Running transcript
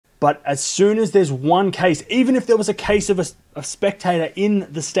But as soon as there's one case, even if there was a case of a spectator in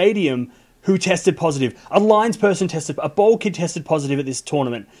the stadium who tested positive, a Lions person tested, a bowl kid tested positive at this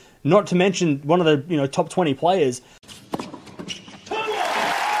tournament, not to mention one of the top 20 players.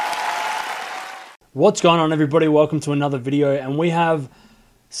 What's going on, everybody? Welcome to another video, and we have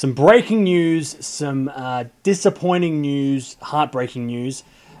some breaking news, some disappointing news, heartbreaking news.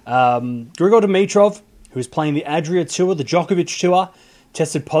 Grigor Dimitrov, who's playing the Adria Tour, the Djokovic Tour,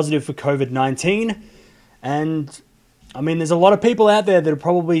 tested positive for COVID-19. And, I mean, there's a lot of people out there that are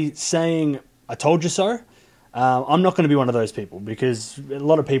probably saying, I told you so. I'm not going to be one of those people, because a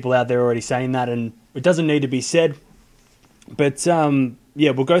lot of people out there are already saying that, and it doesn't need to be said. But,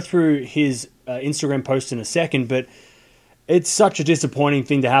 yeah, we'll go through his Instagram post in a second, but it's such a disappointing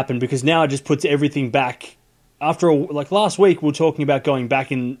thing to happen, because now it just puts everything back. After, like last week, we were talking about going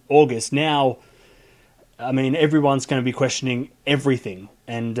back in August. Now, I mean, everyone's going to be questioning everything,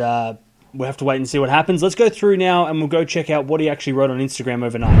 and we'll have to wait and see what happens. Let's go through now, and we'll go check out what he actually wrote on Instagram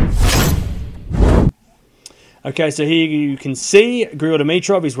overnight. Okay, so here you can see Grigor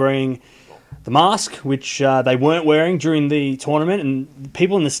Dimitrov is wearing the mask, which they weren't wearing during the tournament, and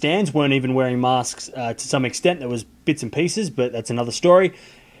people in the stands weren't even wearing masks to some extent. There was bits and pieces, but that's another story.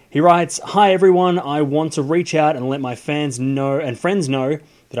 He writes, "Hi everyone, I want to reach out and let my fans know and friends know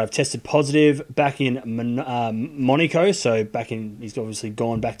that I've tested positive back in Monaco." So he's obviously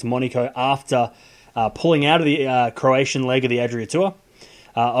gone back to Monaco after pulling out of the Croatian leg of the Adria Tour.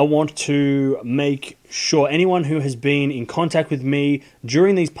 I want to make sure anyone who has been in contact with me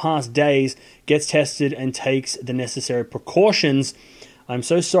during these past days gets tested and takes the necessary precautions. I'm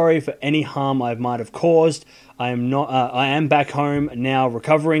so sorry for any harm I might have caused. I am back home now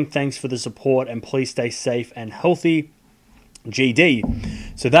recovering. Thanks for the support, and please stay safe and healthy. GD.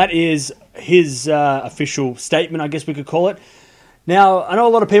 So that is his official statement, I guess we could call it. Now, I know a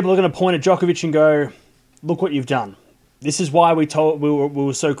lot of people are going to point at Djokovic and go, look what you've done. This is why we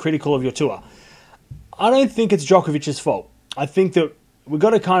were so critical of your tour. I don't think it's Djokovic's fault. I think that we've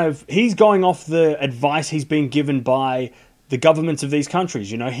got to he's going off the advice he's been given by the governments of these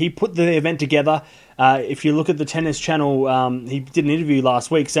countries. You know, he put the event together. If you look at the Tennis Channel, he did an interview last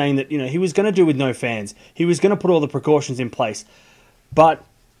week saying that, he was going to do with no fans. He was going to put all the precautions in place. But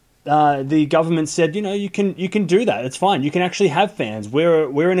the government said, you can do that. It's fine. You can actually have fans.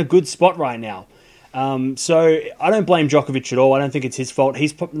 We're in a good spot right now. So I don't blame Djokovic at all. I don't think it's his fault.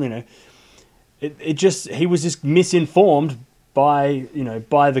 He was just misinformed by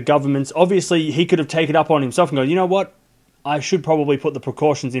the governments. Obviously, he could have taken it up on himself and go, you know what? I should probably put the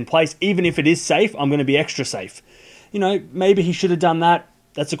precautions in place. Even if it is safe, I'm going to be extra safe. Maybe he should have done that.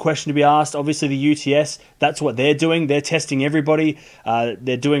 That's a question to be asked. Obviously, the UTS, that's what they're doing. They're testing everybody.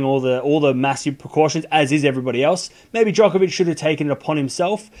 They're doing all the massive precautions, as is everybody else. Maybe Djokovic should have taken it upon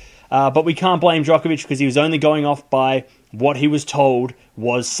himself. But we can't blame Djokovic, because he was only going off by what he was told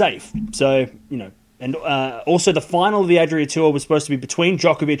was safe. So, and also the final of the Adria Tour was supposed to be between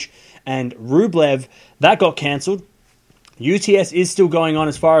Djokovic and Rublev. That got cancelled. UTS is still going on,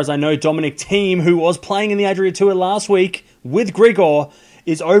 as far as I know. Dominic Thiem, who was playing in the Adria Tour last week with Grigor,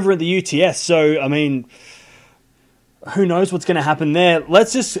 is over at the UTS. So, I mean, who knows what's going to happen there.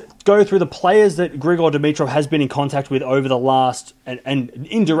 Let's just go through the players that Grigor Dimitrov has been in contact with over the last, and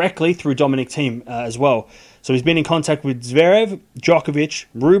indirectly through Dominic Thiem as well. So he's been in contact with Zverev, Djokovic,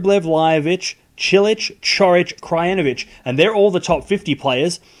 Rublev, Lajovic, Cilic, Coric, Krajinovic, and they're all the top 50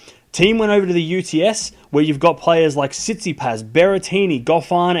 players. Thiem went over to the UTS, where you've got players like Tsitsipas, Berrettini,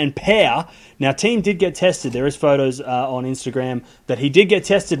 Goffin, and Paire. Now, Thiem did get tested. There is photos on Instagram that he did get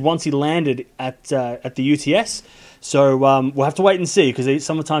tested once he landed at the UTS. So we'll have to wait and see, because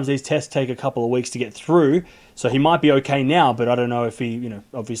sometimes these tests take a couple of weeks to get through. So he might be okay now, but I don't know if he,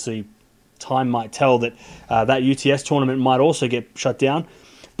 obviously time might tell that that UTS tournament might also get shut down.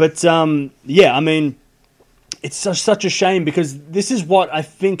 But yeah, I mean, it's such a shame, because this is what I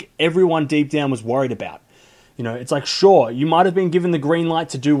think everyone deep down was worried about. It's like, sure, you might have been given the green light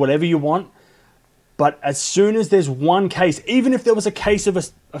to do whatever you want, but as soon as there's one case, even if there was a case of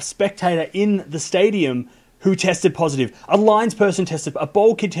a spectator in the stadium who tested positive, a Lions person tested, a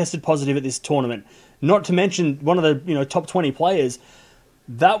bowl kid tested positive at this tournament, not to mention one of the top 20 players,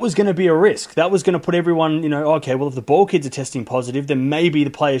 that was going to be a risk. That was going to put everyone, okay, well, if the ball kids are testing positive, then maybe the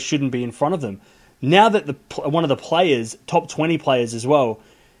players shouldn't be in front of them. Now that one of the players, top 20 players as well,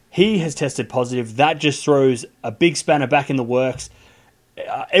 he has tested positive, that just throws a big spanner back in the works.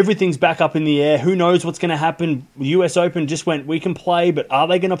 Everything's back up in the air. Who knows what's going to happen? US Open just went, we can play, but are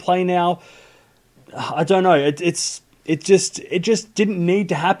they going to play now? I don't know. It just didn't need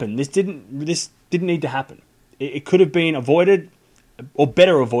to happen. This didn't need to happen. It could have been avoided or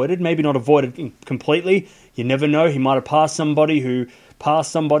better avoided. Maybe not avoided completely. You never know. He might have passed somebody who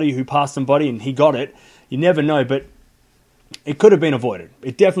passed somebody who passed somebody, and he got it. You never know, but it could have been avoided.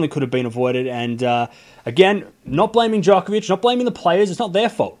 It definitely could have been avoided. And again, not blaming Djokovic, not blaming the players. It's not their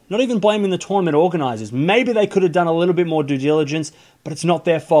fault. Not even blaming the tournament organisers. Maybe they could have done a little bit more due diligence, but it's not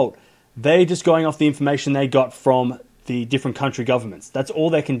their fault. They're just going off the information they got from the different country governments. That's all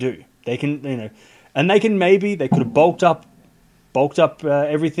they can do. They can, and they could have bulked up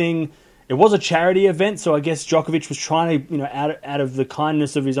everything. It was a charity event, so I guess Djokovic was trying to, out of the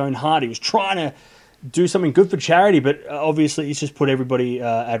kindness of his own heart, he was trying to do something good for charity, but obviously he's just put everybody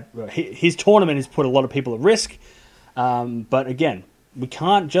his tournament has put a lot of people at risk. But again, we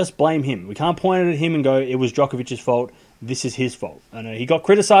can't just blame him. We can't point it at him and go, it was Djokovic's fault. This is his fault. I know he got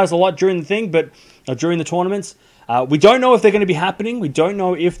criticised a lot during the thing, but during the tournaments, we don't know if they're going to be happening. We don't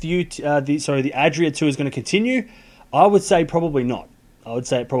know if the Adria Tour is going to continue. I would say probably not. I would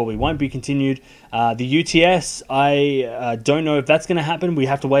say it probably won't be continued. The UTS, I don't know if that's going to happen. We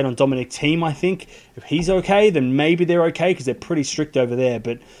have to wait on Dominic Thiem, I think. If he's okay, then maybe they're okay because they're pretty strict over there.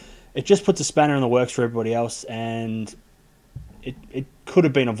 But it just puts a spanner in the works for everybody else, and it could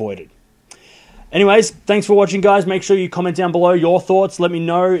have been avoided. Anyways, thanks for watching, guys. Make sure you comment down below your thoughts. Let me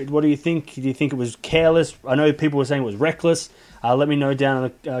know. What do you think? Do you think it was careless? I know people were saying it was reckless. Let me know down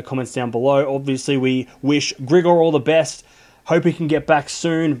in the comments down below. Obviously, we wish Grigor all the best. Hope he can get back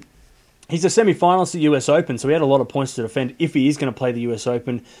soon. He's a semi-finalist at the US Open, so he had a lot of points to defend if he is going to play the US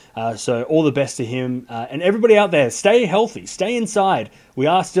Open. So all the best to him. And everybody out there, stay healthy. Stay inside. We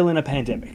are still in a pandemic.